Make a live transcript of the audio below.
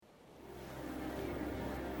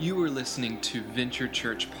You are listening to Venture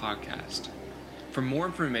Church Podcast. For more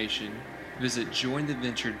information, visit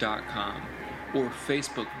jointheventure.com or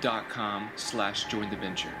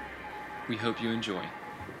facebook.com/jointheventure. We hope you enjoy.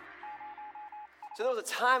 So there was a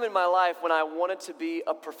time in my life when I wanted to be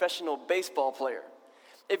a professional baseball player.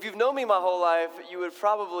 If you've known me my whole life, you would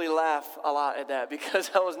probably laugh a lot at that because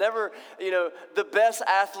I was never, the best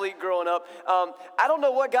athlete growing up. I don't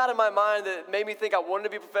know what got in my mind that made me think I wanted to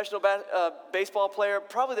be a professional baseball player.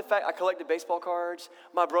 Probably the fact I collected baseball cards.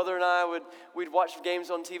 My brother and we'd watch games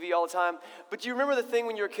on TV all the time. But do you remember the thing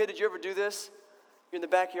when you were a kid? Did you ever do this? You're in the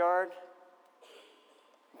backyard.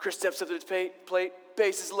 Chris steps up to the plate.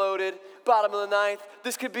 Bases loaded. Bottom of the ninth.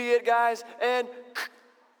 This could be it, guys. And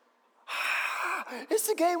it's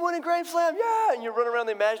the game-winning grand slam, yeah! And you run around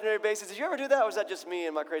the imaginary bases. Did you ever do that, or was that just me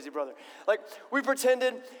and my crazy brother? Like, we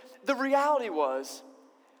pretended. The reality was,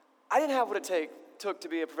 I didn't have what it took to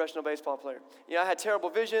be a professional baseball player. I had terrible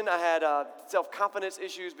vision. I had self-confidence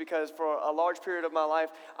issues because for a large period of my life,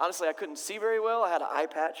 honestly, I couldn't see very well. I had an eye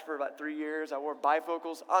patch for about 3 years. I wore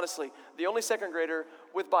bifocals. Honestly, the only second grader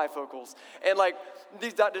with bifocals. And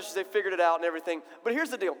these doctors, they figured it out and everything. But here's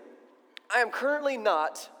the deal. I am currently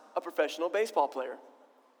not a professional baseball player.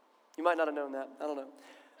 You might not have known that. I don't know.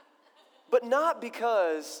 But not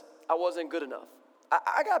because I wasn't good enough.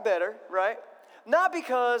 I got better, right? Not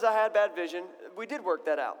because I had bad vision. We did work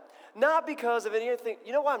that out. Not because of anything.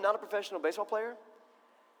 You know why I'm not a professional baseball player?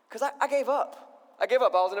 Because I gave up. I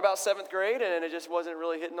was in about 7th grade, and it just wasn't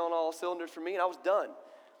really hitting on all cylinders for me, and I was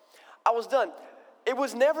done. It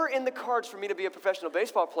was never in the cards for me to be a professional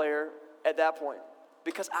baseball player at that point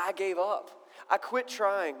because I gave up. I quit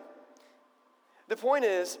trying. The point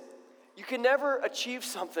is, you can never achieve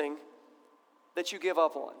something that you give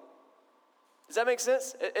up on. Does that make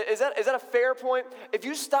sense? Is that a fair point? If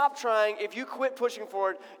you stop trying, if you quit pushing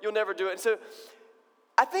forward, you'll never do it. And so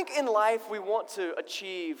I think in life we want to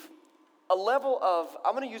achieve a level of,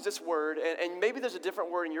 I'm going to use this word, and maybe there's a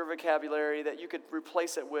different word in your vocabulary that you could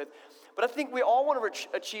replace it with, but I think we all want to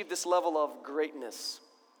achieve this level of greatness.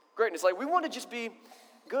 Greatness, we want to just be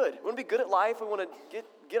good. We want to be good at life. We want to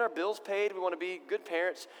get our bills paid. We want to be good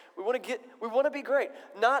parents. We want to be great.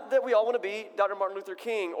 Not that we all want to be Dr. Martin Luther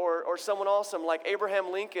King or someone awesome like Abraham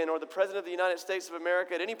Lincoln or the President of the United States of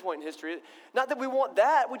America at any point in history. Not that we want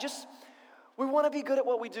that. We want to be good at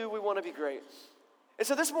what we do. We want to be great. And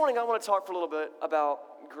so this morning I want to talk for a little bit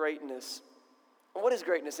about greatness. What is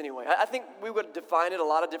greatness anyway? I think we would define it a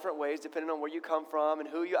lot of different ways depending on where you come from and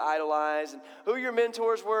who you idolize and who your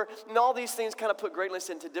mentors were. And all these things kind of put greatness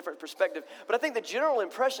into different perspective. But I think the general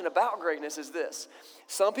impression about greatness is this.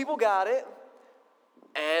 Some people got it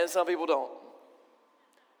and some people don't.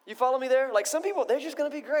 You follow me there? Some people, they're just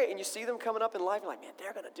going to be great. And you see them coming up in life, you're like, man,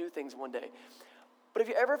 they're going to do things one day. But have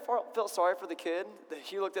you ever felt sorry for the kid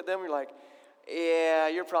that you looked at them and you're like, yeah,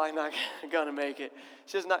 you're probably not going to make it.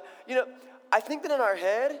 It's just not, I think that in our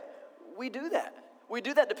head, we do that. We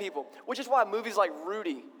do that to people, which is why movies like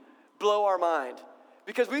Rudy blow our mind.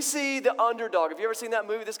 Because we see the underdog. Have you ever seen that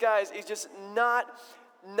movie? This guy he's just not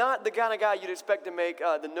the kind of guy you'd expect to make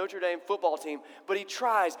the Notre Dame football team. But he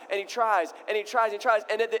tries, and he tries, and he tries, and he tries.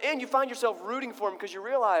 And at the end, you find yourself rooting for him because you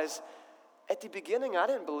realize, at the beginning, I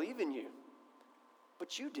didn't believe in you.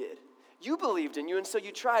 But you did. You believed in you, and so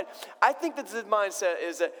you tried. I think that the mindset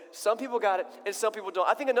is that some people got it, and some people don't.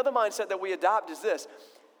 I think another mindset that we adopt is this.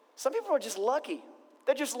 Some people are just lucky.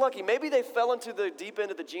 They're just lucky. Maybe they fell into the deep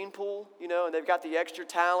end of the gene pool, and they've got the extra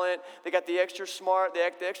talent. They got the extra smart. They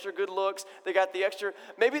got the extra good looks. They got the extra.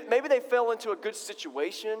 Maybe they fell into a good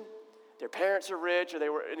situation. Their parents are rich, or they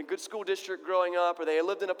were in a good school district growing up, or they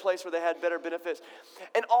lived in a place where they had better benefits.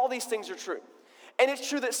 And all these things are true. And it's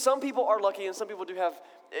true that some people are lucky and some people do have,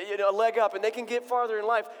 a leg up and they can get farther in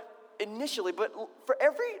life initially. But for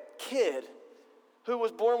every kid who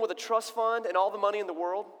was born with a trust fund and all the money in the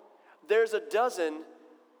world, there's a dozen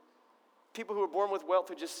people who were born with wealth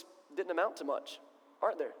who just didn't amount to much,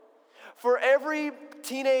 aren't there? For every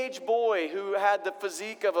teenage boy who had the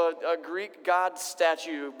physique of a Greek god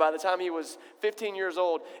statue by the time he was 15 years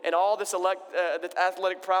old and all this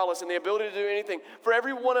athletic prowess and the ability to do anything, for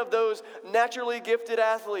every one of those naturally gifted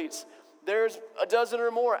athletes, there's a dozen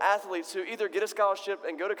or more athletes who either get a scholarship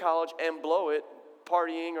and go to college and blow it,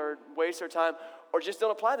 partying or waste their time, or just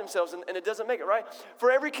don't apply themselves and it doesn't make it, right?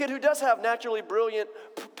 For every kid who does have naturally brilliant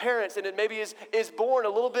parents and it maybe is born a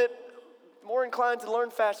little bit more inclined to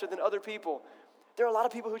learn faster than other people, there are a lot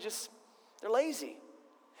of people who they're lazy.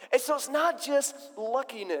 And so it's not just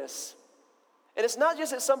luckiness. And it's not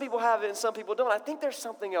just that some people have it and some people don't. I think there's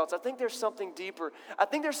something else. I think there's something deeper. I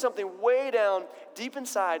think there's something way down deep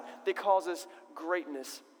inside that causes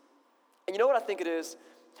greatness. And you know what I think it is?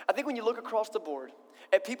 I think when you look across the board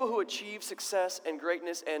at people who achieve success and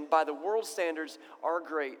greatness and by the world's standards are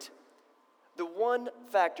great, the one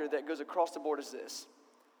factor that goes across the board is this: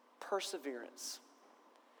 perseverance.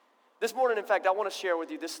 This morning, in fact, I want to share with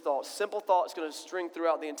you this thought. Simple thought is going to string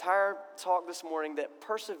throughout the entire talk this morning, that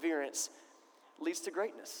perseverance leads to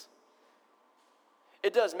greatness.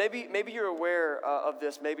 It does. Maybe you're aware of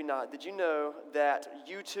this, maybe not. Did you know that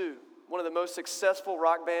U2, one of the most successful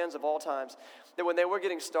rock bands of all times, that when they were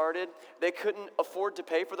getting started, they couldn't afford to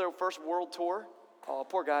pay for their first world tour? Oh,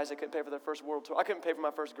 poor guys, they couldn't pay for their first world tour. I couldn't pay for my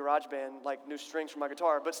first garage band, like new strings for my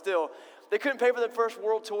guitar, but still, they couldn't pay for their first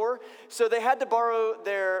world tour, so they had to borrow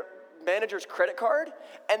their manager's credit card,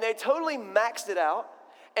 and they totally maxed it out,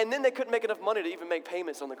 and then they couldn't make enough money to even make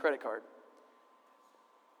payments on the credit card.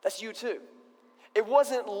 That's U2. It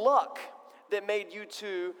wasn't luck that made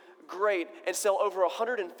U2 great and sell over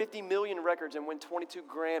 150 million records and win 22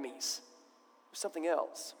 Grammys. It was something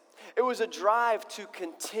else. It was a drive to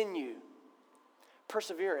continue.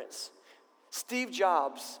 Perseverance. Steve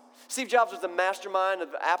Jobs was the mastermind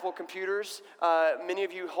of Apple computers. Many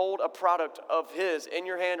of you hold a product of his in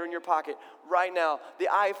your hand or in your pocket right now. The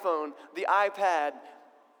iPhone, the iPad,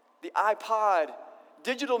 the iPod,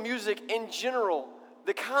 digital music in general,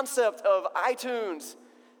 the concept of iTunes.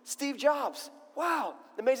 Steve Jobs, wow,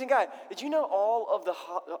 amazing guy. Did you know all of the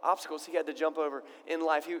obstacles he had to jump over in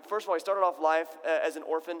life? First of all, he started off life as an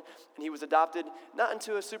orphan, and he was adopted, not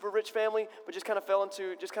into a super rich family, but just kind of fell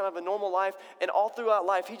into just kind of a normal life. And all throughout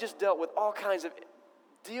life, he just dealt with all kinds of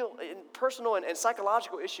personal and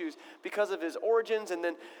psychological issues because of his origins. And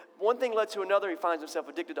then one thing led to another. He finds himself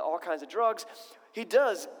addicted to all kinds of drugs. He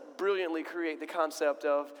does brilliantly create the concept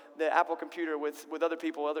of the Apple computer with other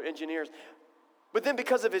people, other engineers. But then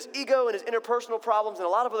because of his ego and his interpersonal problems and a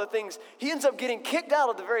lot of other things, he ends up getting kicked out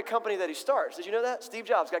of the very company that he starts. Did you know that? Steve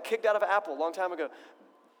Jobs got kicked out of Apple a long time ago.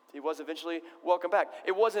 He was eventually welcomed back.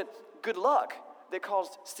 It wasn't good luck that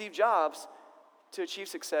caused Steve Jobs to achieve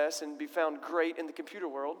success and be found great in the computer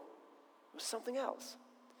world. It was something else.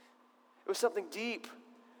 It was something deep.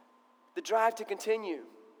 The drive to continue.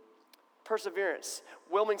 Perseverance.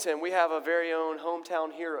 Wilmington, we have a very own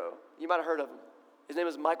hometown hero. You might have heard of him. His name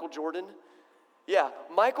is Michael Jordan. Yeah,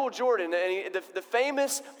 Michael Jordan, and the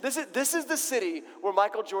famous, this is the city where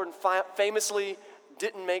Michael Jordan famously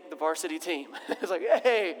didn't make the varsity team. It's like,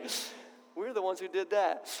 hey, we're the ones who did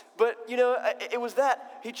that. But, you know, it was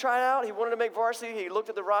that. He tried out, he wanted to make varsity, he looked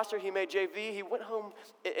at the roster, he made JV, he went home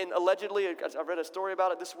and allegedly, I read a story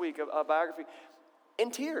about it this week, a biography, in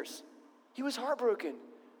tears. He was heartbroken.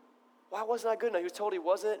 Why wasn't I good enough? He was told he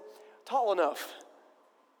wasn't tall enough.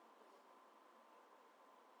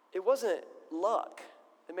 It wasn't luck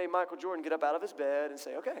that made Michael Jordan get up out of his bed and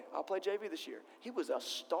say, okay, I'll play JV this year. He was a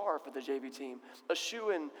star for the JV team, a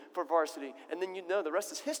shoo-in for varsity, and then you know the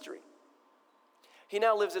rest is history. He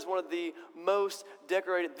now lives as one of the most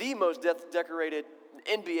decorated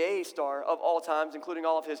NBA star of all times, including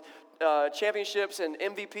all of his championships and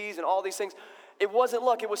MVPs and all these things. It wasn't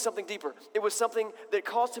luck, it was something deeper. It was something that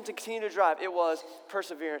caused him to continue to drive. It was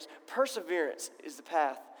perseverance. Perseverance is the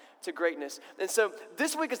path to greatness. And so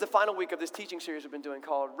this week is the final week of this teaching series we've been doing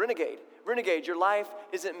called Renegade. Renegade, your life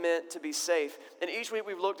isn't meant to be safe. And each week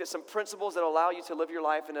we've looked at some principles that allow you to live your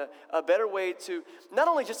life in a better way, to not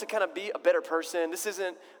only just to kind of be a better person. This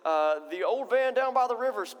isn't the old van down by the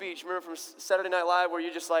river speech, remember from Saturday Night Live, where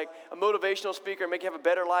you're just like a motivational speaker and make you have a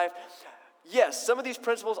better life. Yes, some of these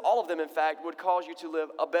principles, all of them in fact, would cause you to live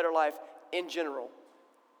a better life in general.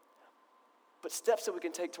 But steps that we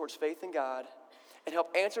can take towards faith in God and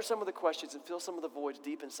help answer some of the questions and fill some of the voids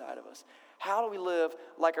deep inside of us. How do we live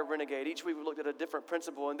like a renegade? Each week we looked at a different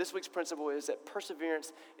principle, and this week's principle is that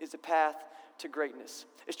perseverance is the path to greatness.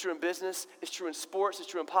 It's true in business, it's true in sports, it's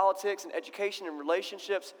true in politics and education and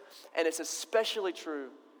relationships, and it's especially true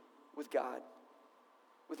with God,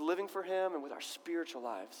 with living for Him and with our spiritual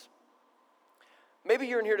lives. Maybe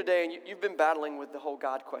you're in here today and you've been battling with the whole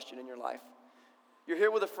God question in your life. You're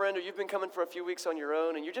here with a friend, or you've been coming for a few weeks on your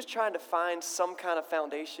own, and you're just trying to find some kind of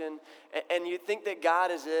foundation, and you think that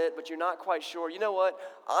God is it, but you're not quite sure. You know what?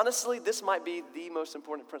 Honestly, this might be the most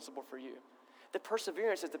important principle for you. That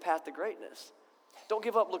perseverance is the path to greatness. Don't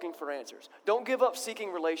give up looking for answers. Don't give up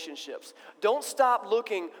seeking relationships. Don't stop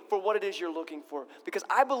looking for what it is you're looking for, because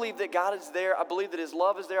I believe that God is there. I believe that His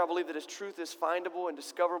love is there. I believe that His truth is findable and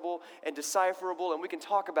discoverable and decipherable, and we can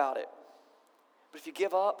talk about it. But if you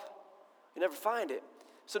give up, you never find it.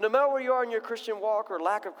 So no matter where you are in your Christian walk or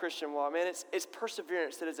lack of Christian walk, man, it's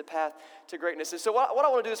perseverance that is a path to greatness. And so what I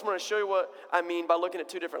want to do this morning is show you what I mean by looking at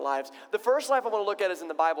two different lives. The first life I want to look at is in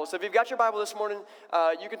the Bible. So if you've got your Bible this morning,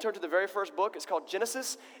 you can turn to the very first book. It's called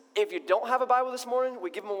Genesis. If you don't have a Bible this morning, we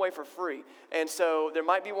give them away for free. And so there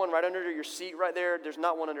might be one right under your seat right there. There's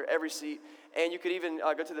not one under every seat. And you could even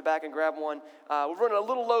go to the back and grab one. We're running a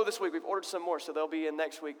little low this week. We've ordered some more, so they'll be in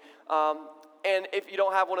next week. And if you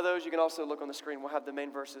don't have one of those, you can also look on the screen. We'll have the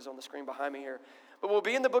main verses on the screen behind me here. But we'll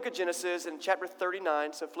be in the book of Genesis in chapter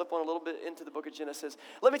 39, so flip on a little bit into the book of Genesis.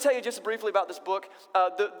 Let me tell you just briefly about this book.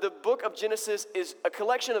 The book of Genesis is a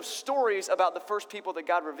collection of stories about the first people that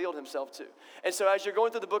God revealed himself to. And so as you're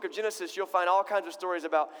going through the book of Genesis, you'll find all kinds of stories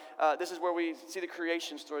about, this is where we see the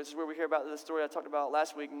creation story. This is where we hear about the story I talked about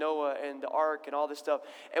last week, Noah and the ark and all this stuff.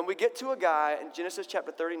 And we get to a guy in Genesis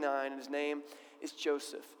chapter 39, and his name is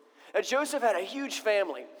Joseph. Now, Joseph had a huge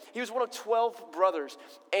family. He was one of 12 brothers.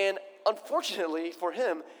 And unfortunately for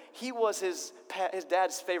him, he was his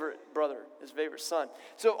dad's favorite brother, his favorite son.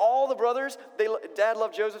 So all the brothers, Dad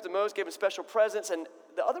loved Joseph the most, gave him special presents, and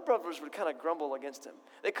the other brothers would kind of grumble against him.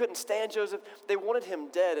 They couldn't stand Joseph. They wanted him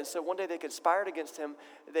dead. And so one day they conspired against him.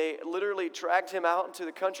 They literally dragged him out into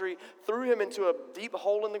the country, threw him into a deep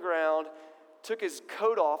hole in the ground, took his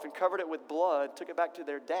coat off and covered it with blood, took it back to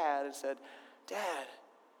their dad and said, "Dad,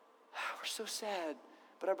 we're so sad,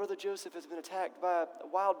 but our brother Joseph has been attacked by a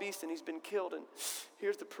wild beast and he's been killed, and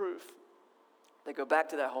here's the proof." They go back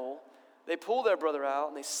to that hole, they pull their brother out,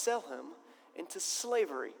 and they sell him into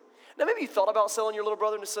slavery. Now, maybe you thought about selling your little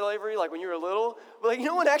brother into slavery, like when you were little, but like,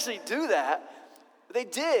 no one actually do that. But they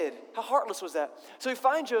did. How heartless was that? So we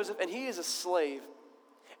find Joseph, and he is a slave,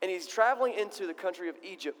 and he's traveling into the country of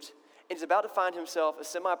Egypt. And he's about to find himself a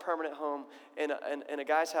semi-permanent home in a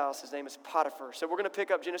guy's house. His name is Potiphar. So we're going to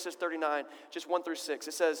pick up Genesis 39, just 1 through 6.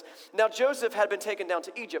 It says, "Now Joseph had been taken down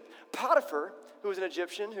to Egypt. Potiphar, who was an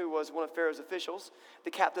Egyptian, who was one of Pharaoh's officials,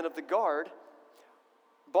 the captain of the guard,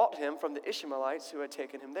 bought him from the Ishmaelites who had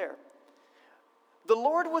taken him there. The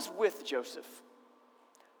Lord was with Joseph."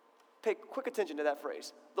 Pay quick attention to that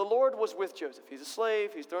phrase. The Lord was with Joseph. He's a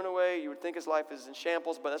slave. He's thrown away. You would think his life is in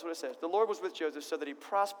shambles, but that's what it says. The Lord was with Joseph so that he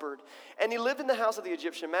prospered, and he lived in the house of the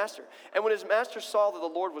Egyptian master. And when his master saw that the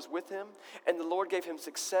Lord was with him, and the Lord gave him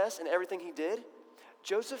success in everything he did,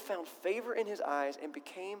 Joseph found favor in his eyes and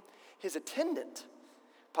became his attendant.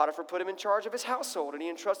 Potiphar put him in charge of his household, and he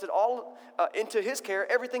entrusted all into his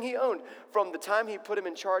care everything he owned. From the time he put him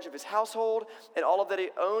in charge of his household and all of that he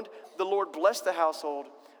owned, the Lord blessed the household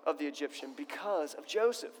of the Egyptian because of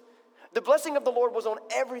Joseph. The blessing of the Lord was on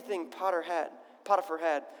everything Potiphar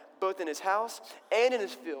had, both in his house and in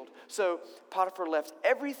his field. So Potiphar left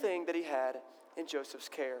everything that he had in Joseph's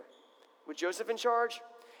care. With Joseph in charge,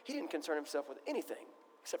 he didn't concern himself with anything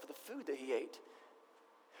except for the food that he ate.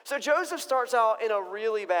 So Joseph starts out in a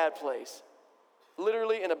really bad place.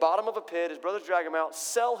 Literally in the bottom of a pit. His brothers drag him out,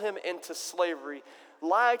 sell him into slavery,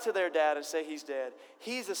 lie to their dad and say he's dead.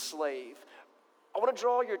 He's a slave. I want to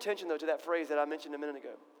draw your attention, though, to that phrase that I mentioned a minute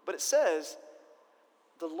ago. But it says,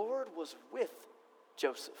 the Lord was with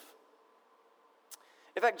Joseph.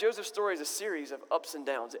 In fact, Joseph's story is a series of ups and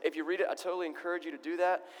downs. If you read it, I totally encourage you to do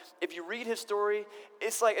that. If you read his story,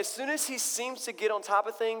 it's like as soon as he seems to get on top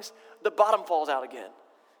of things, the bottom falls out again.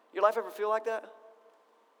 Your life ever feel like that?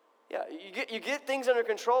 Yeah, you get things under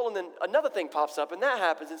control, and then another thing pops up, and that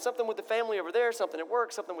happens, and something with the family over there, something at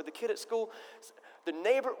work, something with the kid at school, the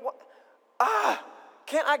neighbor.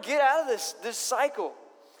 Can't I get out of this cycle?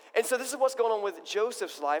 And so this is what's going on with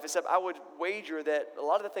Joseph's life, except I would wager that a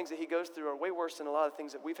lot of the things that he goes through are way worse than a lot of the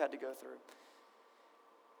things that we've had to go through.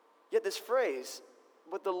 Yet this phrase,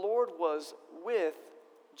 "but the Lord was with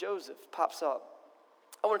Joseph," pops up.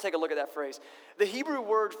 I want to take a look at that phrase. The Hebrew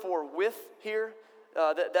word for "with" here,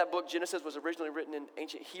 that book Genesis was originally written in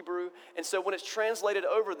ancient Hebrew. And so when it's translated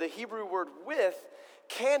over, the Hebrew word "with"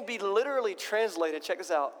 can be literally translated, check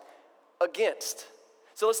this out, against.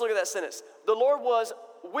 So let's look at that sentence. The Lord was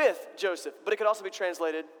with Joseph, but it could also be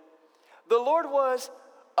translated, the Lord was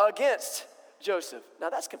against Joseph.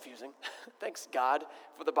 Now that's confusing. Thanks God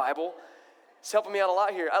for the Bible. It's helping me out a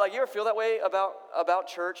lot here. You ever feel that way about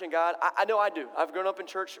church and God? I know I do. I've grown up in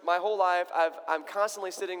church my whole life. I'm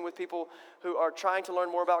constantly sitting with people who are trying to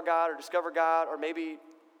learn more about God or discover God or maybe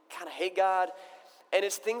kind of hate God. And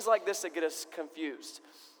it's things like this that get us confused.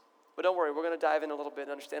 But don't worry, we're going to dive in a little bit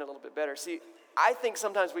and understand it a little bit better. See, I think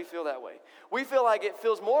sometimes we feel that way. We feel like it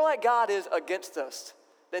feels more like God is against us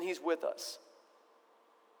than he's with us.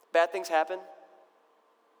 Bad things happen.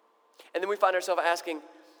 And then we find ourselves asking,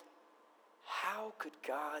 how could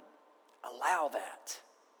God allow that?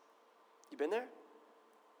 You been there?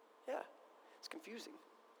 Yeah, it's confusing.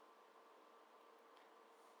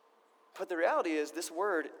 But the reality is this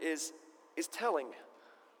word is telling.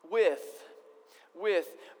 With.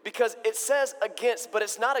 Because it says against, but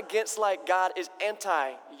it's not against like God is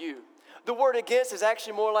anti you. The word against is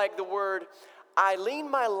actually more like the word, I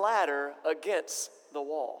lean my ladder against the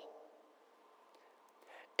wall.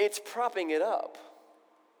 It's propping it up.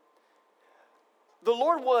 The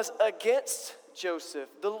Lord was against Joseph.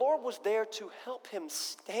 The Lord was there to help him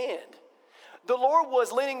stand. The Lord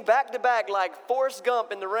was leaning back to back like Forrest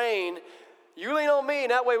Gump in the rain. You lean on me,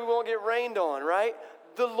 and that way we won't get rained on, right?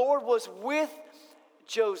 The Lord was with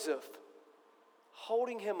Joseph,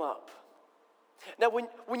 holding him up. Now,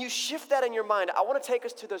 when you shift that in your mind, I want to take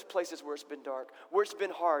us to those places where it's been dark, where it's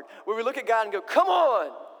been hard, where we look at God and go, come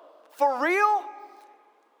on, for real?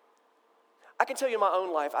 I can tell you in my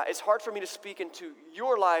own life, it's hard for me to speak into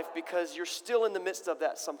your life because you're still in the midst of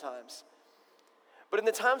that sometimes. But in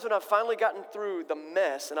the times when I've finally gotten through the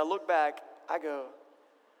mess and I look back, I go,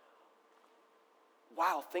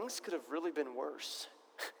 wow, things could have really been worse.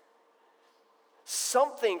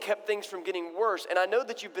 Something kept things from getting worse. And I know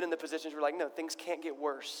that you've been in the positions where you're like, no, things can't get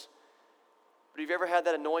worse. But have you ever had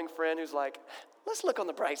that annoying friend who's like, let's look on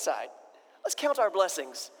the bright side. Let's count our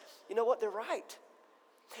blessings. You know what? They're right.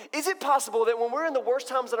 Is it possible that when we're in the worst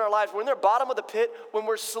times in our lives, when we're in the bottom of the pit, when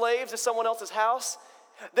we're slaves to someone else's house,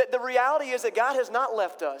 that the reality is that God has not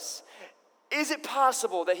left us? Is it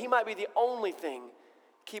possible that he might be the only thing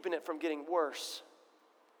keeping it from getting worse?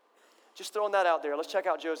 Just throwing that out there. Let's check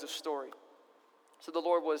out Joseph's story. So the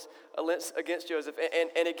Lord was against Joseph,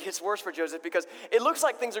 and it gets worse for Joseph because it looks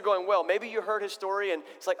like things are going well. Maybe you heard his story, and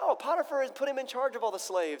it's like, oh, Potiphar has put him in charge of all the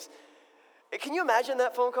slaves. Can you imagine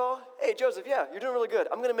that phone call? Hey, Joseph, yeah, you're doing really good.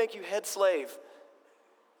 I'm going to make you head slave.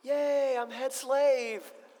 Yay, I'm head slave.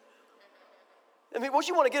 I mean, what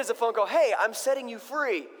you want to get is a phone call. Hey, I'm setting you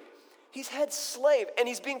free. He's head slave, and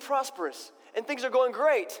he's being prosperous, and things are going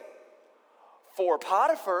great. For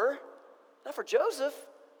Potiphar, not for Joseph.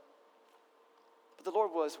 But the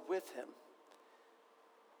Lord was with him.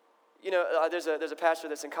 You know, there's a pastor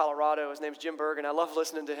that's in Colorado. His name's Jim Berg, and I love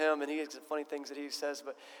listening to him, and he has funny things that he says.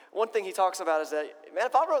 But one thing he talks about is that, man,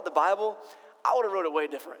 if I wrote the Bible, I would have wrote it way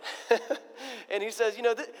different. And he says, you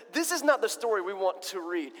know, this is not the story we want to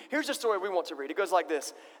read. Here's the story we want to read. It goes like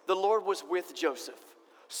this. The Lord was with Joseph.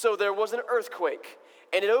 So there was an earthquake,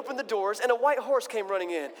 and it opened the doors, and a white horse came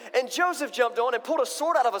running in. And Joseph jumped on and pulled a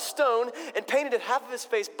sword out of a stone and painted it half of his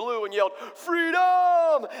face blue and yelled,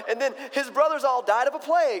 freedom! And then his brothers all died of a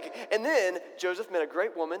plague. And then Joseph met a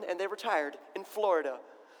great woman, and they retired in Florida.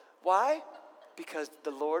 Why? Because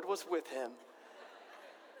the Lord was with him.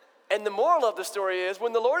 And the moral of the story is,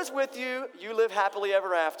 when the Lord is with you, you live happily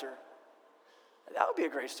ever after. That would be a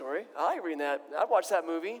great story. I like reading that. I'd watch that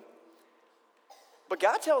movie. But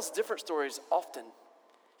God tells different stories often.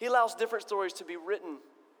 He allows different stories to be written.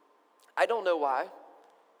 I don't know why,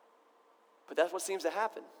 but that's what seems to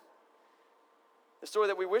happen. The story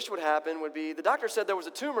that we wish would happen would be, the doctor said there was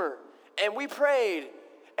a tumor, and we prayed,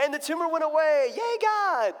 and the tumor went away. Yay,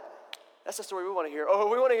 God! That's the story we want to hear. Oh,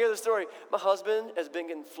 we want to hear the story. My husband has been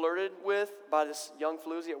getting flirted with by this young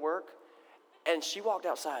floozy at work, and she walked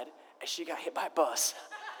outside, and she got hit by a bus.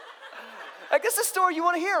 Like, that's the story you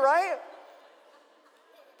want to hear, right?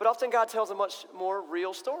 But often God tells a much more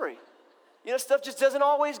real story. You know, stuff just doesn't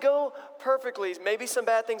always go perfectly. Maybe some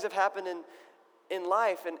bad things have happened in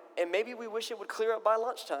life, and maybe we wish it would clear up by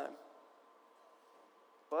lunchtime.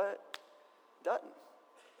 But it doesn't.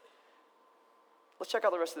 Let's check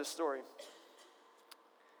out the rest of this story.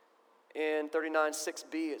 In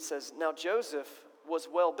 39:6b, it says, now Joseph was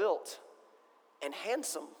well built and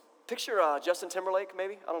handsome. Picture Justin Timberlake,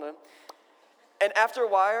 maybe? I don't know. And after a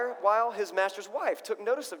while, his master's wife took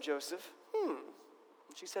notice of Joseph. And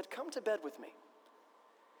she said, come to bed with me.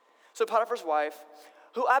 So Potiphar's wife,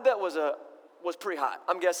 who I bet was pretty hot.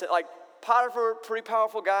 I'm guessing, like, Potiphar, pretty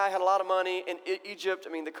powerful guy, had a lot of money. In Egypt,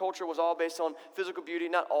 I mean, the culture was all based on physical beauty.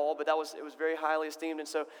 Not all, but it was very highly esteemed. And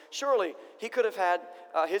so surely he could have had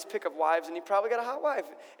his pick of wives, and he probably got a hot wife.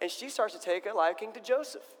 And she starts to take a liking to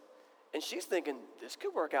Joseph. And she's thinking, this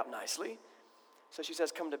could work out nicely. So she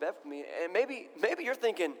says, come to bed with me. And maybe you're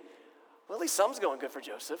thinking, well, at least something's going good for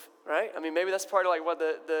Joseph, right? I mean, maybe that's part of like what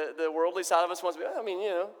the worldly side of us wants to be. I mean, you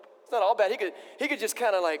know, it's not all bad. He could just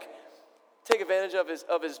kind of like take advantage of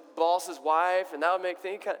his boss's wife, and that would make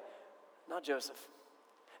things kind of, not Joseph.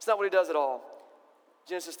 It's not what he does at all.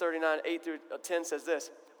 Genesis 39:8-10 says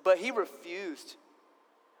this, but he refused.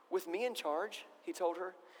 With me in charge, he told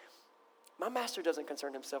her, my master doesn't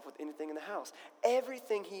concern himself with anything in the house.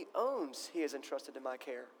 Everything he owns, he has entrusted to my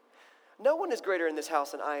care. No one is greater in this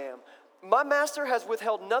house than I am. My master has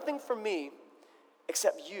withheld nothing from me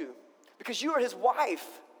except you, because you are his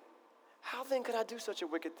wife. How then could I do such a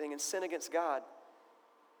wicked thing and sin against God?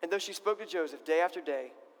 And though she spoke to Joseph day after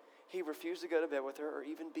day, he refused to go to bed with her or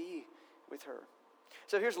even be with her.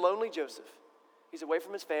 So here's lonely Joseph. He's away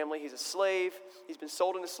from his family. He's a slave. He's been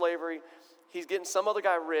sold into slavery. He's getting some other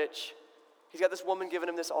guy rich. He's got this woman giving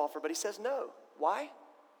him this offer, but he says no. Why?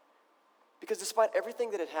 Because despite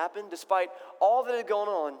everything that had happened, despite all that had gone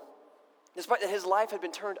on, despite that his life had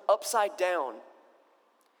been turned upside down,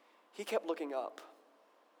 he kept looking up.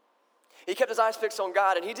 He kept his eyes fixed on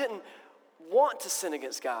God, and he didn't want to sin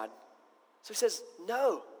against God. So he says,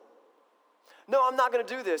 no, I'm not going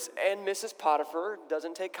to do this. And Mrs. Potiphar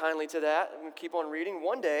doesn't take kindly to that. I'm going to keep on reading.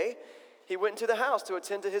 One day, he went into the house to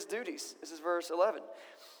attend to his duties. This is verse 11.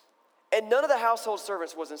 And none of the household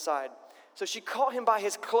servants was inside. So she caught him by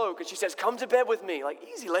his cloak, and she says, come to bed with me. Like,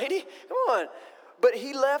 easy, lady, come on. But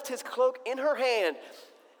he left his cloak in her hand,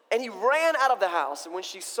 and he ran out of the house. And when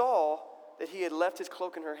she saw that he had left his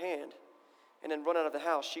cloak in her hand and then run out of the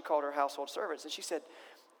house, she called her household servants. And she said,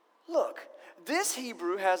 look, this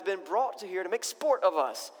Hebrew has been brought to here to make sport of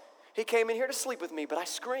us. He came in here to sleep with me, but I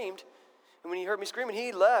screamed. And when he heard me screaming,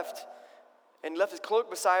 he left his cloak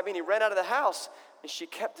beside me, and he ran out of the house. And she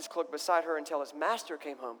kept his cloak beside her until his master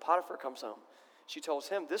came home. Potiphar comes home. She tells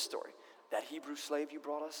him this story. That Hebrew slave you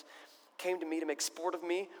brought us came to me to make sport of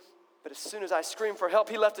me, but as soon as I screamed for help,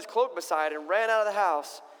 he left his cloak beside and ran out of the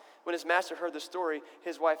house. When his master heard the story,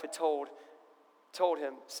 his wife had told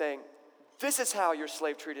him, saying, this is how your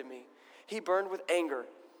slave treated me. He burned with anger.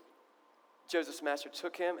 Joseph's master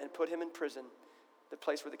took him and put him in prison, the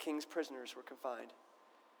place where the king's prisoners were confined.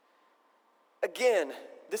 Again,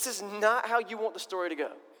 this is not how you want the story to go.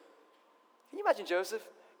 Can you imagine Joseph?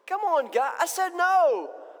 Come on, God. I said no.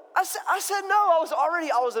 I said no.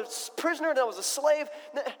 I was a prisoner, and I was a slave.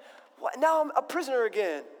 Now I'm a prisoner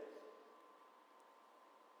again.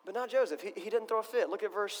 But not Joseph. He didn't throw a fit. Look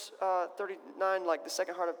at verse 39, like the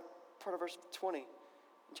second part of verse 20 in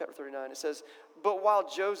chapter 39. It says, but while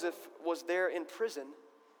Joseph was there in prison,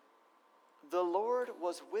 the Lord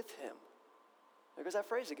was with him. There goes that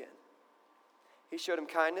phrase again. He showed him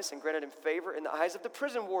kindness and granted him favor in the eyes of the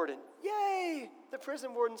prison warden. Yay! The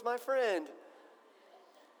prison warden's my friend.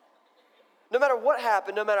 No matter what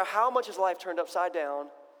happened, no matter how much his life turned upside down,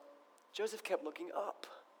 Joseph kept looking up.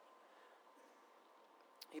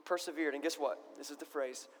 He persevered, and guess what? This is the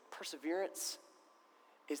phrase. Perseverance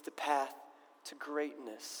is the path to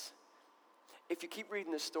greatness. If you keep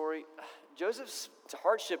reading this story, Joseph's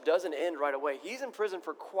hardship doesn't end right away. He's in prison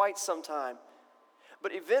for quite some time.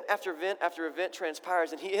 But event after event after event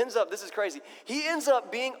transpires, and he ends up, this is crazy, he ends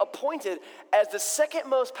up being appointed as the second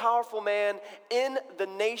most powerful man in the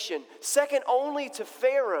nation, second only to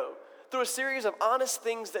Pharaoh, through a series of honest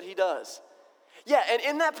things that he does. Yeah, and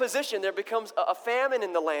in that position, there becomes a famine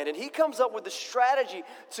in the land, and he comes up with the strategy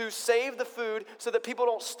to save the food so that people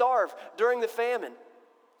don't starve during the famine.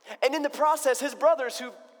 And in the process, his brothers who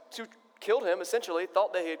killed him, essentially,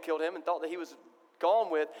 thought they had killed him and thought that he was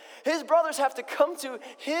gone with, his brothers have to come to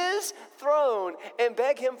his throne and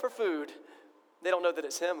beg him for food. They don't know that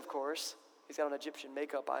it's him, of course. He's got an Egyptian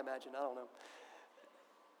makeup, I imagine. I don't know.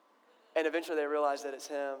 And eventually they realize that it's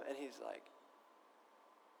him, and he's like,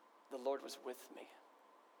 the Lord was with me.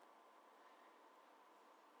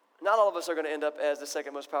 Not all of us are going to end up as the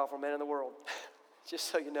second most powerful man in the world, just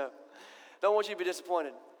so you know. Don't want you to be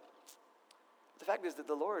disappointed. The fact is that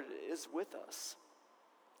the Lord is with us.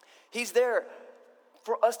 He's there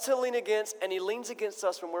for us to lean against, and he leans against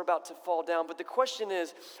us when we're about to fall down. But the question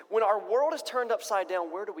is, when our world is turned upside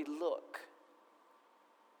down, where do we look?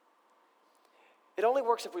 It only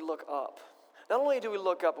works if we look up. Not only do we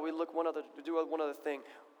look up, but we do one other thing.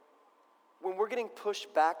 When we're getting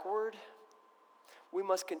pushed backward, we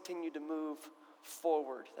must continue to move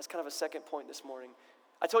forward. That's kind of a second point this morning.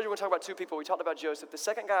 I told you we're going to talk about two people. We talked about Joseph. The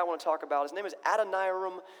second guy I want to talk about, his name is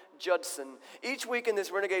Adonirum Judson. Each week in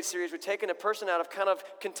this Renegade series, we've taken a person out of kind of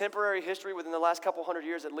contemporary history within the last couple hundred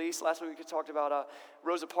years at least. Last week we talked about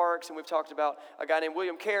Rosa Parks, and we've talked about a guy named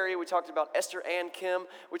William Carey. We talked about Esther Ann Kim.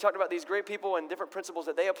 We talked about these great people and different principles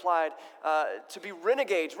that they applied to be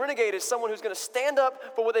renegades. Renegade is someone who's going to stand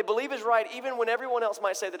up for what they believe is right, even when everyone else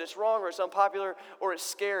might say that it's wrong or it's unpopular or it's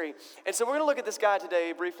scary. And so we're going to look at this guy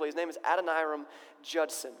today briefly. His name is Adonirum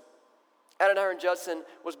Judson. Adonirum Judson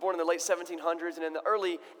was born in the late 1700s, and in the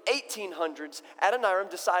early 1800s, Adonirum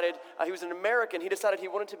decided, he was an American, he decided he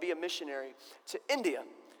wanted to be a missionary to India.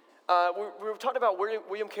 We were talking about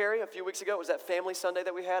William Carey a few weeks ago. It was that family Sunday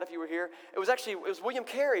that we had, if you were here. It was William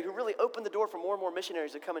Carey who really opened the door for more and more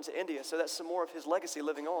missionaries to come into India, so that's some more of his legacy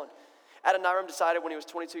living on. Adonirum decided when he was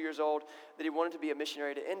 22 years old that he wanted to be a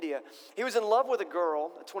missionary to India. He was in love with a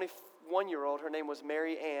girl, a 21-year-old. Her name was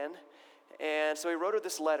Mary Ann. And so he wrote her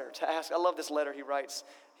this letter to ask. I love this letter he writes.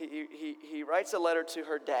 He writes a letter to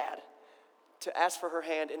her dad to ask for her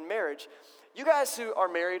hand in marriage. You guys who are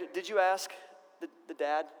married, did you ask the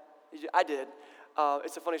dad? I did.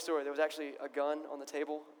 It's a funny story. There was actually a gun on the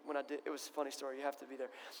table when I did. It was a funny story. You have to be there.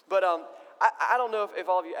 But I don't know if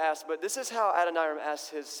all of you asked, but this is how Adonirum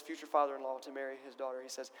asked his future father-in-law to marry his daughter. He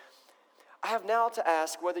says, I have now to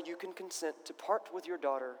ask whether you can consent to part with your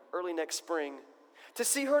daughter early next spring, to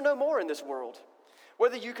see her no more in this world,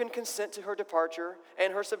 whether you can consent to her departure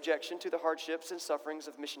and her subjection to the hardships and sufferings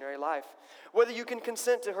of missionary life, whether you can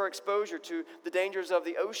consent to her exposure to the dangers of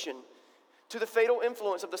the ocean, to the fatal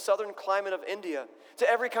influence of the southern climate of India, to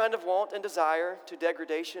every kind of want and desire, to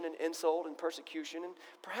degradation and insult and persecution, and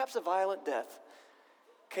perhaps a violent death.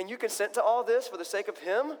 Can you consent to all this for the sake of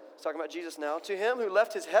him, he's talking about Jesus now, to him who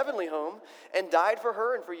left his heavenly home and died for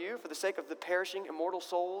her and for you, for the sake of the perishing immortal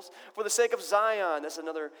souls, for the sake of Zion, that's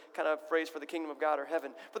another kind of phrase for the kingdom of God or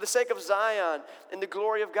heaven, for the sake of Zion and the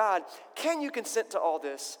glory of God? Can you consent to all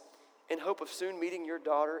this in hope of soon meeting your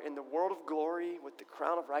daughter in the world of glory with the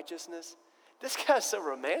crown of righteousness? This guy's so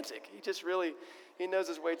romantic. He knows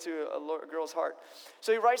his way to a girl's heart.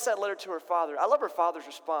 So he writes that letter to her father. I love her father's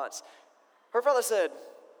response. Her father said,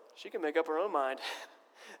 she can make up her own mind.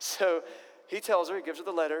 So he tells her, he gives her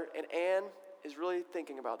the letter, and Anne is really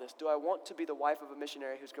thinking about this. Do I want to be the wife of a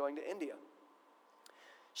missionary who's going to India?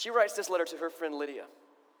 She writes this letter to her friend Lydia.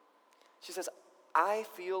 She says, I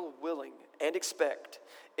feel willing and expect,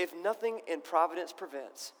 if nothing in providence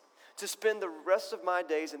prevents, to spend the rest of my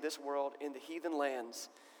days in this world in the heathen lands.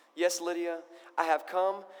 Yes, Lydia, I have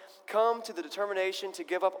come to the determination to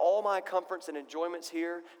give up all my comforts and enjoyments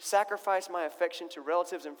here, sacrifice my affection to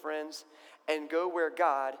relatives and friends, and go where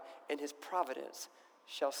God, in his providence,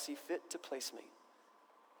 shall see fit to place me.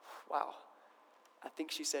 Wow. I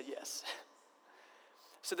think she said yes.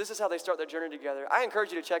 So this is how they start their journey together. I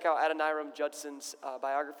encourage you to check out Adonirum Judson's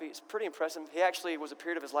biography. It's pretty impressive. He actually was a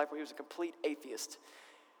period of his life where he was a complete atheist.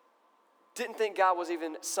 Didn't think God was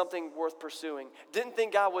even something worth pursuing. Didn't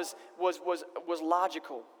think God was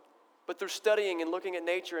logical. But through studying and looking at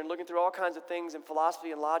nature and looking through all kinds of things and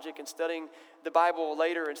philosophy and logic and studying the Bible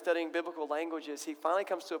later and studying biblical languages, he finally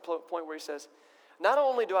comes to a point where he says, not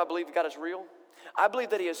only do I believe that God is real, I believe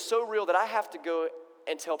that he is so real that I have to go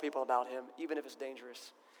and tell people about him, even if it's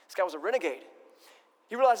dangerous. This guy was a renegade.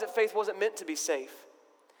 He realized that faith wasn't meant to be safe.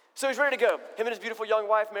 So he's ready to go. Him and his beautiful young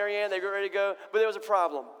wife, Marianne, they get ready to go, but there was a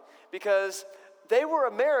problem. Because they were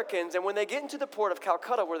Americans, and when they get into the port of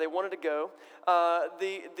Calcutta where they wanted to go,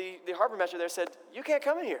 the harbor master there said, you can't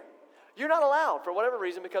come in here. You're not allowed for whatever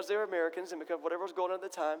reason, because they were Americans and because whatever was going on at the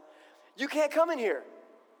time. You can't come in here.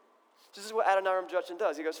 This is what Adonirum Judson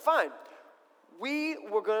does. He goes, fine, we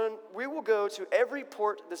will go to every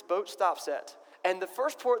port this boat stops at, and the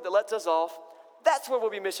first port that lets us off, that's where we'll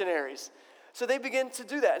be missionaries. So they begin to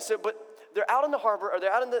do that. But they're out in the harbor, or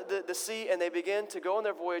they're out in the sea, and they begin to go on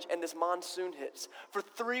their voyage, and this monsoon hits. For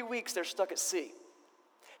 3 weeks, they're stuck at sea.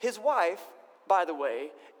 His wife, by the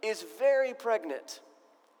way, is very pregnant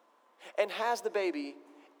and has the baby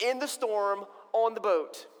in the storm on the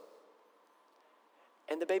boat.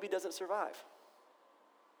 And the baby doesn't survive.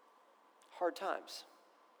 Hard times.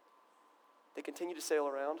 They continue to sail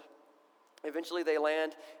around. Eventually, they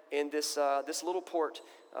land in this little port,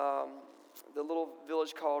 the little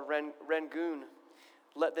village called Rangoon.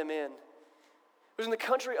 Let them in. It was in the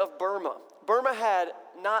country of Burma. Burma had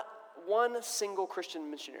not one single Christian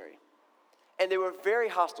missionary, and they were very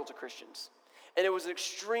hostile to Christians, and it was an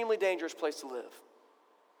extremely dangerous place to live.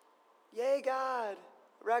 Yay, God,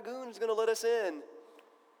 Rangoon is going to let us in.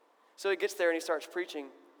 So he gets there and he starts preaching.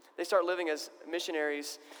 They start living as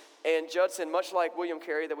missionaries. And Judson, much like William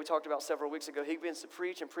Carey that we talked about several weeks ago, he begins to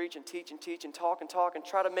preach and teach and talk and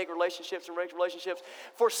try to make relationships and break relationships.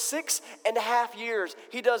 For 6.5 years,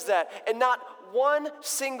 he does that. And not one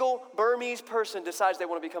single Burmese person decides they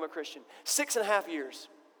want to become a Christian. 6.5 years.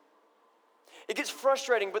 It gets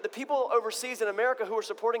frustrating, but the people overseas in America who are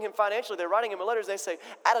supporting him financially, they're writing him letters, they say,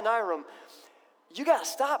 Adonirum, you got to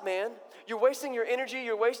stop, man. You're wasting your energy,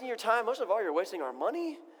 you're wasting your time. Most of all, you're wasting our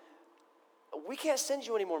money. We can't send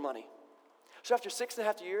you any more money. So after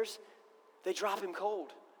 6.5 years, they drop him cold.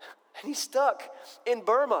 And he's stuck in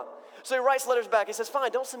Burma. So he writes letters back. He says,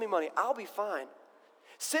 fine, don't send me money. I'll be fine.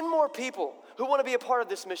 Send more people who want to be a part of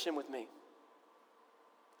this mission with me.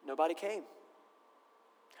 Nobody came.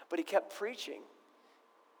 But he kept preaching.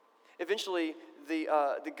 Eventually,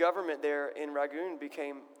 the government there in Rangoon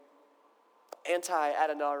became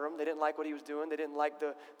anti-Adonirum. They didn't like what he was doing. They didn't like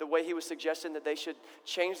the way he was suggesting that they should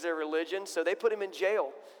change their religion. So they put him in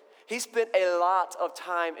jail. He spent a lot of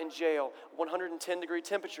time in jail, 110-degree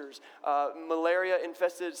temperatures,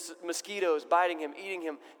 malaria-infested mosquitoes biting him, eating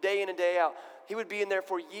him day in and day out. He would be in there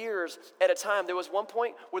for years at a time. There was one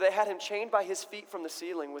point where they had him chained by his feet from the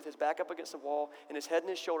ceiling with his back up against the wall and his head and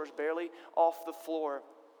his shoulders barely off the floor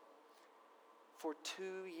for 2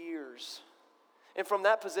 years. And from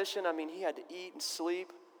that position, he had to eat and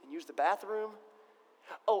sleep and use the bathroom.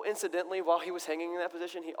 Oh, incidentally, while he was hanging in that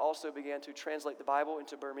position, he also began to translate the Bible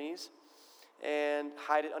into Burmese and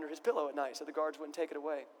hide it under his pillow at night so the guards wouldn't take it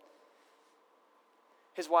away.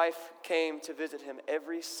 His wife came to visit him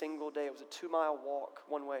every single day. It was a 2-mile walk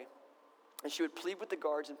one way. And she would plead with the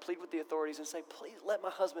guards and plead with the authorities and say, please let my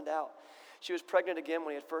husband out. She was pregnant again when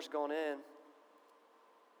he had first gone in.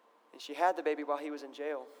 And she had the baby while he was in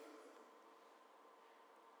jail.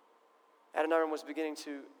 Adonirum was beginning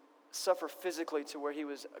to suffer physically to where he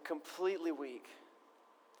was completely weak.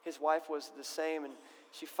 His wife was the same, and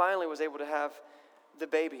she finally was able to have the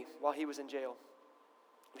baby while he was in jail.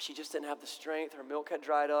 But she just didn't have the strength. Her milk had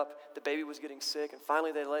dried up. The baby was getting sick, and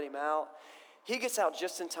finally they let him out. He gets out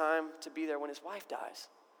just in time to be there when his wife dies.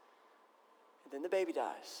 And then the baby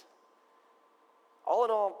dies. All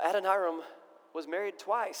in all, Adonirum was married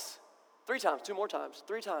twice. 3 times, 2 more times,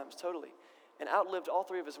 3 times totally. And outlived all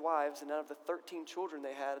 3 of his wives, and out of the 13 children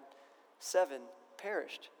they had, 7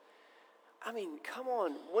 perished. Come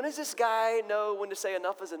on. When does this guy know when to say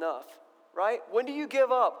enough is enough, right? When do you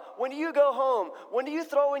give up? When do you go home? When do you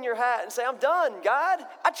throw in your hat and say, I'm done, God?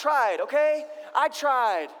 I tried, okay? I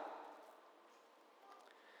tried.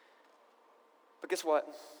 But guess what?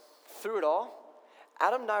 Through it all,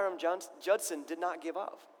 Adonirum Judson did not give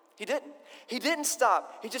up. He didn't. He didn't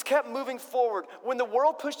stop. He just kept moving forward. When the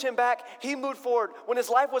world pushed him back, he moved forward. When his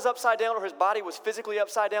life was upside down or his body was physically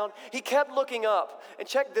upside down, he kept looking up. And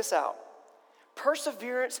check this out.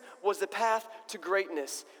 Perseverance was the path to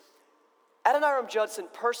greatness. Adonirum Judson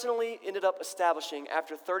personally ended up establishing,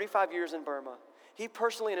 after 35 years in Burma, he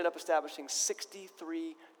personally ended up establishing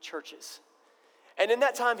 63 churches. And in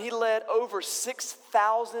that time, he led over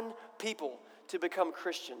 6,000 people to become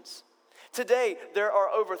Christians. Today, there are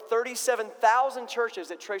over 37,000 churches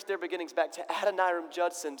that trace their beginnings back to Adonirum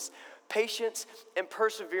Judson's patience and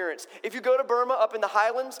perseverance. If you go to Burma, up in the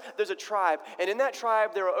highlands, there's a tribe. And in that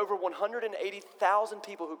tribe, there are over 180,000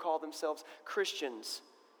 people who call themselves Christians.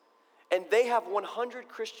 And they have 100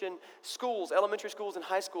 Christian schools, elementary schools and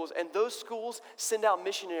high schools. And those schools send out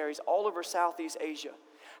missionaries all over Southeast Asia.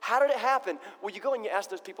 How did it happen? Well, you go and you ask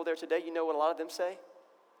those people there today, you know what a lot of them say?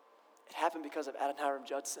 It happened because of Adonirum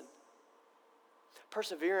Judson.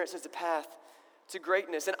 Perseverance is the path to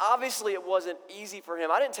greatness. And obviously it wasn't easy for him.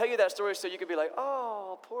 I didn't tell you that story so you could be like,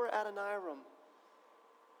 oh, poor Adonirum.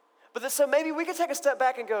 But so maybe we could take a step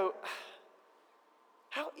back and go,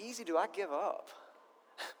 how easy do I give up?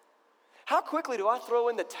 How quickly do I throw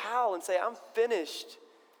in the towel and say, I'm finished?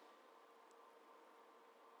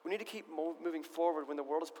 We need to keep moving forward when the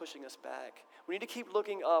world is pushing us back. We need to keep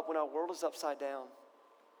looking up when our world is upside down.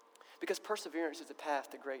 Because perseverance is the path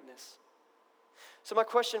to greatness. So my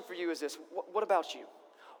question for you is this. What about you?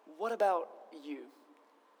 What about you?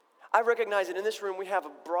 I recognize that in this room we have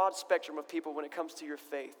a broad spectrum of people when it comes to your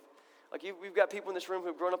faith. We've got people in this room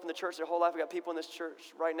who've grown up in the church their whole life. We've got people in this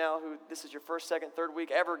church right now who this is your first, second, third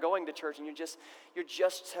week ever going to church, and you're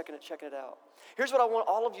just checking it out. Here's what I want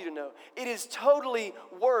all of you to know. It is totally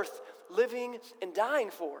worth living and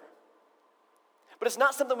dying for. But it's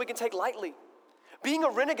not something we can take lightly. Being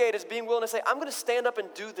a renegade is being willing to say, I'm going to stand up and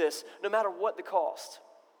do this no matter what the cost.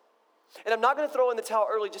 And I'm not going to throw in the towel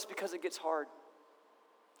early just because it gets hard.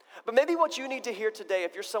 But maybe what you need to hear today,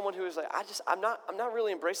 if you're someone who is like, I'm not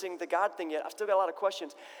really embracing the God thing yet. I've still got a lot of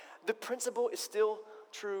questions. The principle is still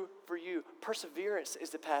true for you. Perseverance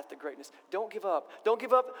is the path to greatness. Don't give up. Don't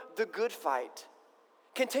give up the good fight.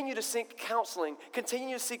 Continue to seek counseling.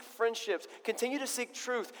 Continue to seek friendships. Continue to seek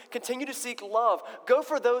truth. Continue to seek love. Go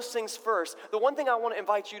for those things first. The one thing I want to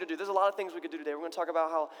invite you to do, there's a lot of things we could do today. We're going to talk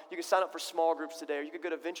about how you can sign up for small groups today, or you could go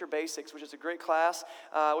to Venture Basics, which is a great class,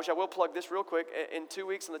 which I will plug this real quick. In 2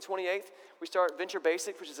 weeks, on the 28th, we start Venture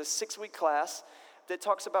Basics, which is a 6-week class that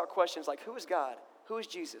talks about questions like, who is God? Who is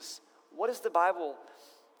Jesus? What is the Bible?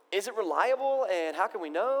 Is it reliable? And how can we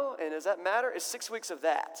know? And does that matter? It's 6 weeks of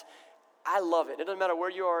that. I love it. It doesn't matter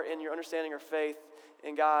where you are in your understanding or faith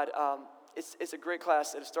in God. It's a great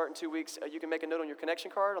class. It'll start in 2 weeks. You can make a note on your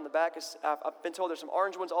connection card. On the back, I've been told there's some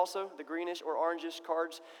orange ones also, the greenish or orangish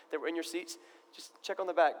cards that were in your seats. Just check on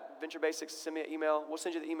the back. Venture Basics, send me an email. We'll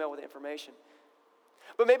send you the email with the information.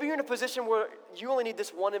 But maybe you're in a position where you only need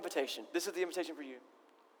this one invitation. This is the invitation for you.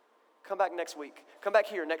 Come back next week. Come back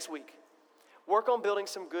here next week. Work on building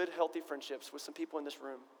some good, healthy friendships with some people in this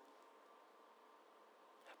room.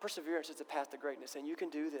 Perseverance is the path to greatness, and you can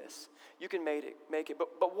do this. You can make it.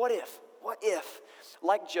 But what if? What if?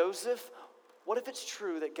 Like Joseph, what if it's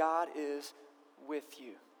true that God is with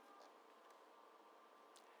you?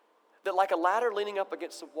 That like a ladder leaning up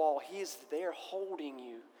against a wall, he is there holding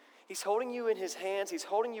you. He's holding you in his hands. He's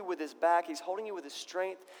holding you with his back. He's holding you with his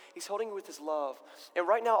strength. He's holding you with his love. And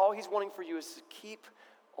right now, all he's wanting for you is to keep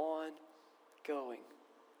on going.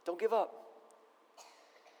 Don't give up.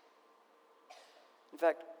 In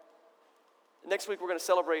fact, next week we're going to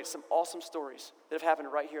celebrate some awesome stories that have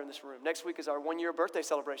happened right here in this room. Next week is our 1-year birthday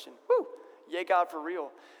celebration. Woo! Yay, God, for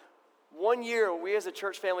real. 1 year, we as a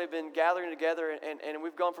church family have been gathering together, and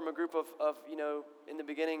we've gone from a group of in the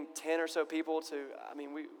beginning, 10 or so people to,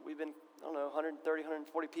 we've been, 130,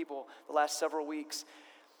 140 people the last several weeks.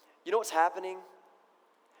 You know what's happening?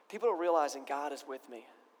 People are realizing God is with me.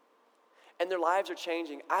 And their lives are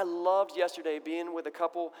changing. I loved yesterday being with a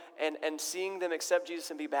couple and seeing them accept Jesus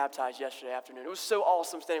and be baptized yesterday afternoon. It was so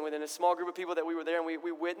awesome standing within a small group of people that we were there, and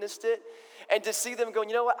we witnessed it. And to see them going,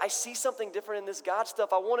 you know what? I see something different in this God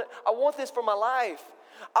stuff. I want this for my life.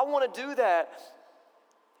 I want to do that.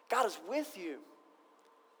 God is with you.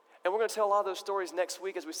 And we're going to tell a lot of those stories next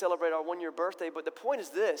week as we celebrate our 1-year birthday. But the point is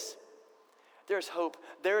this. There's hope.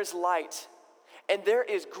 There is light. And there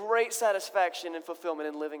is great satisfaction and fulfillment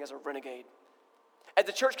in living as a renegade. As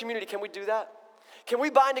the church community, can we do that? Can we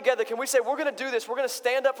bind together? Can we say, we're going to do this. We're going to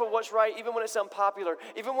stand up for what's right, even when it's unpopular,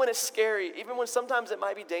 even when it's scary, even when sometimes it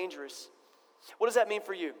might be dangerous. What does that mean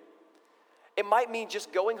for you? It might mean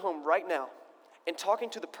just going home right now and talking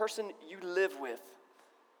to the person you live with.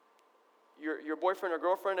 Your boyfriend or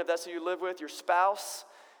girlfriend, if that's who you live with, your spouse,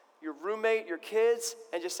 your roommate, your kids,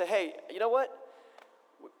 and just say, hey, you know what?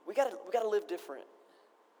 We gotta live different.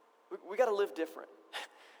 We gotta live different.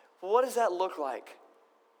 What does that look like?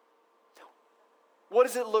 What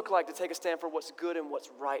does it look like to take a stand for what's good and what's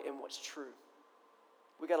right and what's true?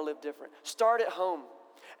 We gotta live different. Start at home,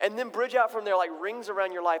 and then bridge out from there like rings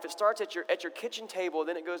around your life. It starts at your kitchen table,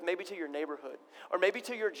 then it goes maybe to your neighborhood, or maybe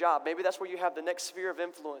to your job. Maybe that's where you have the next sphere of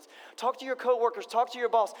influence. Talk to your coworkers. Talk to your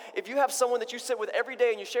boss. If you have someone that you sit with every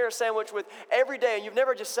day and you share a sandwich with every day, and you've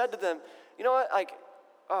never just said to them, you know what,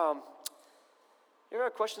 you ever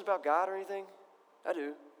have questions about God or anything? I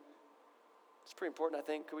do. It's pretty important, I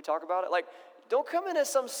think. Could we talk about it? Don't come in as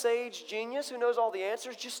some sage genius who knows all the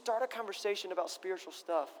answers. Just start a conversation about spiritual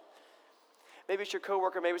stuff. Maybe it's your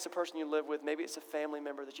coworker. Maybe it's the person you live with. Maybe it's a family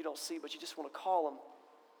member that you don't see, but you just want to call them.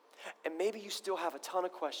 And maybe you still have a ton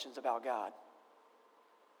of questions about God.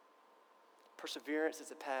 Perseverance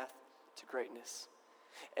is a path to greatness.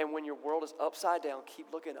 And when your world is upside down, keep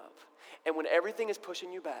looking up. And when everything is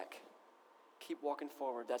pushing you back, keep walking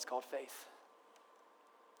forward. That's called faith.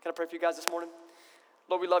 Can I pray for you guys this morning?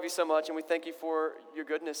 Lord, we love you so much, and we thank you for your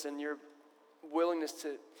goodness and your willingness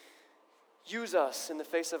to use us in the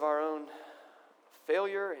face of our own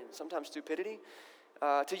failure and sometimes stupidity,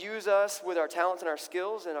 to use us with our talents and our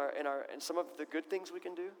skills and some of the good things we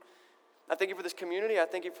can do. I thank you for this community. I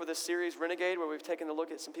thank you for this series, Renegade, where we've taken a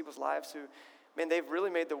look at some people's lives who, man, they've really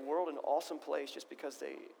made the world an awesome place just because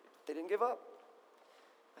they didn't give up.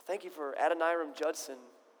 I thank you for Adonirum Judson,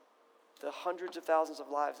 the hundreds of thousands of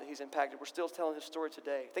lives that he's impacted. We're still telling his story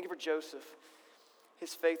today. Thank you for Joseph,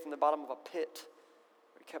 his faith in the bottom of a pit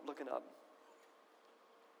where he kept looking up.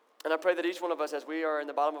 And I pray that each one of us, as we are in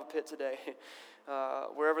the bottom of a pit today,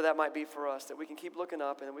 wherever that might be for us, that we can keep looking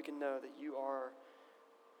up and that we can know that you are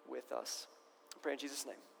with us. I pray in Jesus'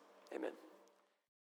 name. Amen.